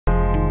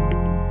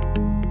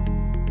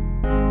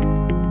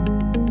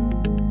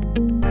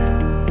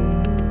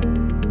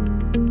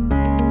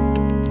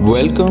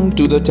Welcome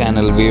to the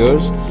channel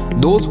viewers.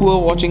 Those who are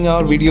watching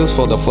our videos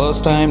for the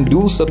first time,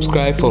 do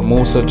subscribe for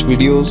more such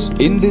videos.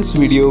 In this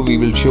video, we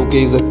will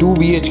showcase a 2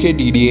 BHK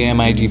DDA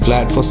MIG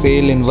flat for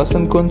sale in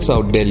Vasant Kunj,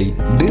 South Delhi.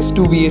 This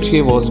 2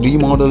 BHK was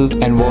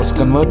remodeled and was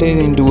converted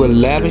into a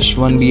lavish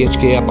 1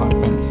 BHK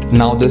apartment.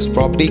 Now this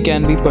property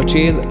can be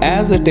purchased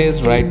as it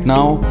is right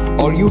now,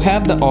 or you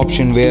have the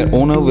option where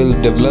owner will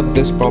develop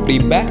this property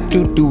back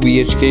to 2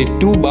 BHK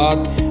 2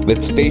 bath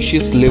with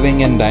spacious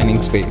living and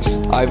dining space.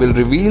 I will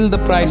reveal the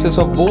prices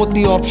of both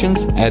the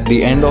options at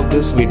the end of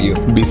this video.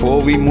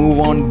 Before we move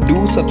on,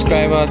 do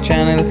subscribe our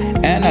channel,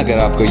 and अगर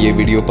आपको ये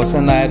video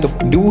पसंद आए तो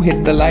do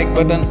hit the like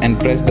button and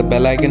press the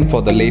bell icon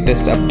for the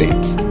latest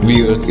updates.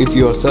 Viewers, if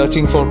you are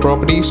searching for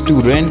properties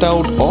to rent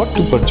out or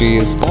to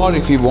purchase, or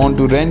if you want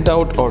to rent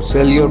out or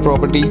sell your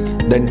property,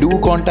 then do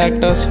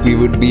contact us. We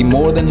would be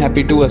more than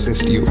happy to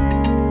assist you.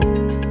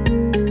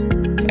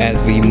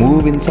 As we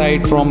move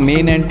inside from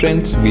main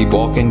entrance, we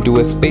walk into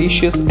a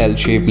spacious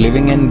L-shaped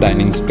living and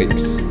dining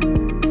space.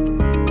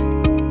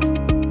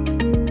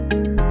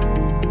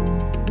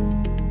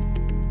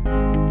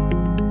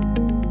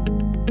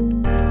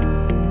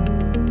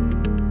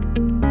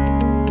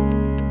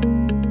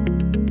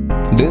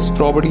 This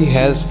property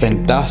has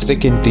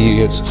fantastic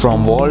interiors,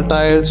 from wall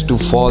tiles to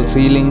false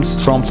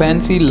ceilings, from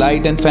fancy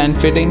light and fan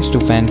fittings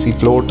to fancy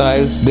floor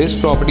tiles. This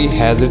property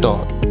has it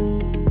all.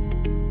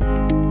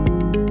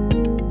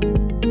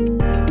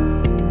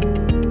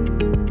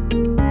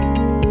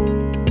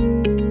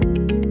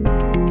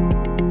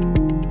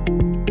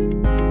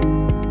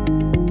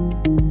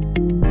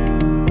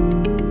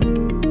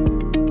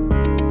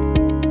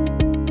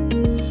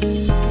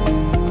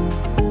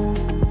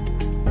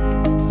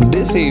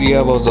 This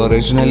area was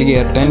originally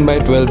a 10 by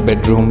 12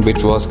 bedroom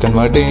which was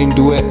converted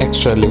into an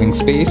extra living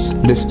space.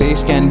 This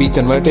space can be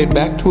converted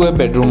back to a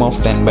bedroom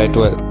of 10 by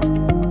 12.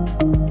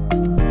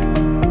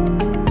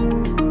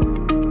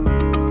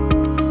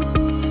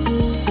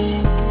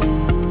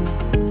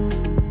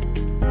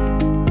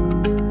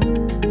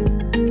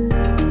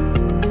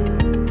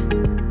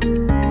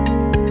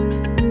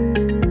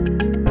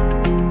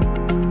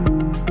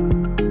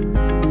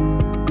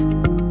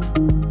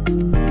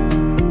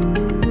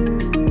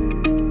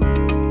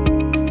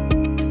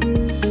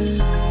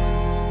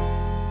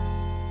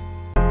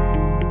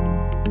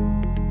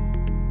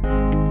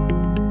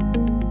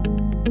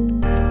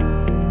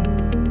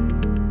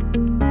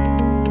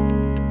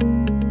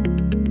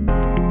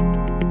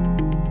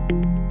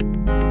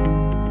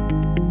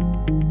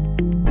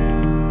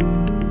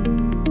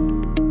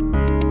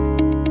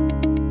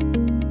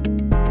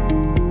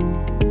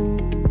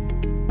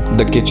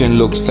 The kitchen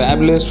looks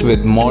fabulous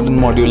with modern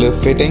modular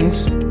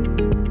fittings.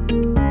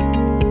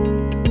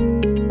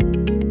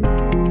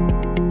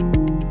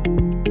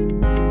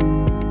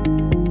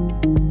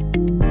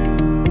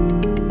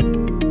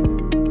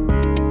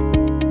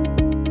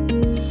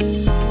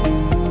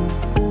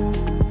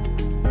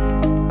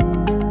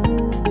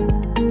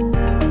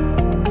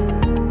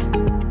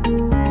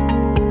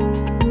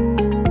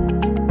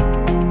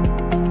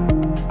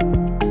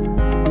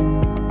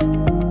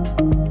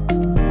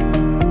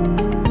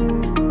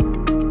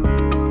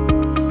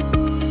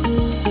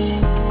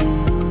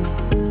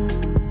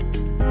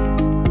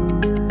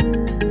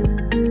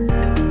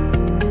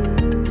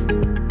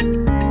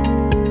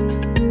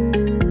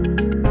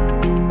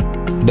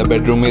 The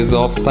bedroom is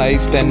of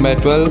size 10 by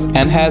 12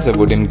 and has a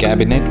wooden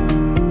cabinet.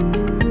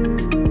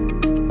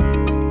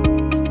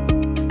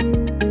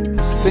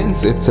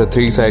 Since it's a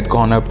 3-side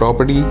corner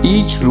property,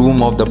 each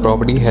room of the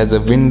property has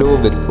a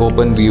window with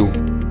open view.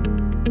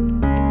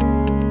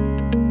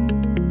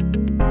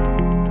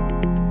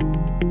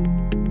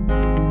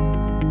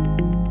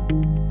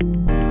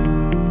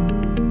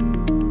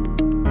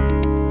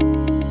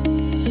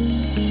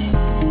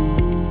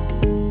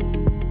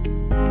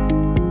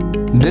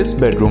 This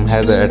bedroom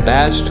has an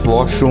attached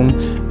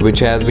washroom which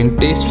has been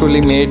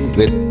tastefully made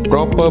with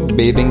proper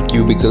bathing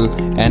cubicle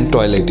and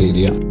toilet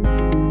area.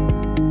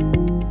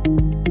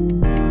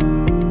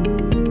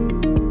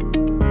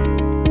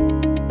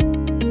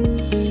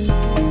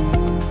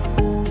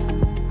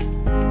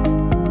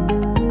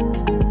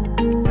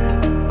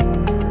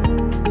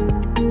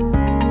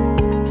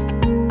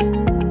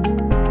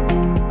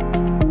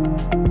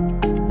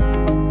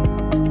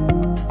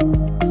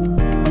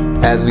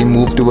 As we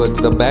move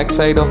towards the back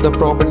side of the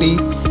property,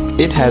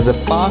 it has a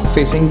park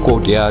facing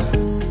courtyard.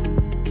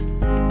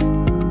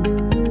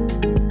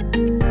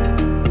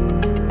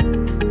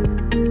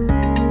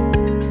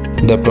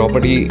 The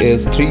property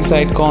is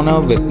 3-side corner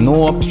with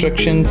no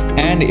obstructions,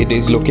 and it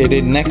is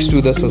located next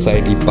to the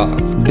society park.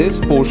 This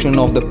portion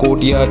of the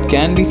courtyard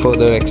can be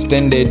further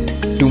extended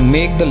to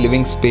make the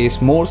living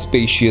space more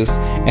spacious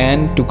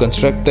and to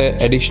construct an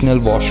additional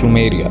washroom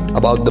area.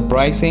 About the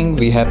pricing,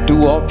 we have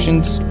two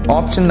options.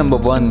 Option number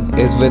 1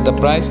 is with a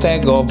price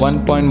tag of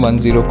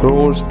 1.10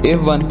 crores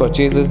if one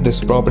purchases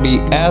this property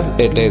as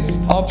it is.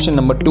 Option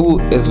number 2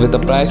 is with a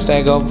price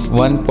tag of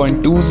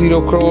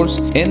 1.20 crores.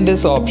 In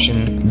this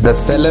option, the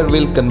seller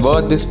will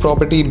convert this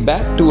property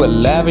back to a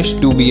lavish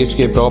 2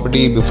 BHK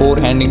property before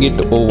handing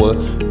it over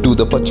to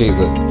the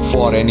purchaser.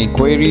 For any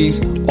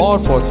queries or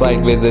for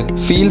site visit,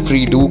 feel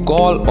free to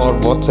call or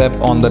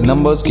WhatsApp on the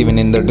numbers given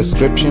in the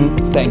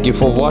description. Thank you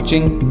for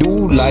watching.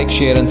 Do like,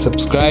 share and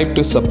subscribe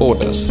to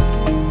support us.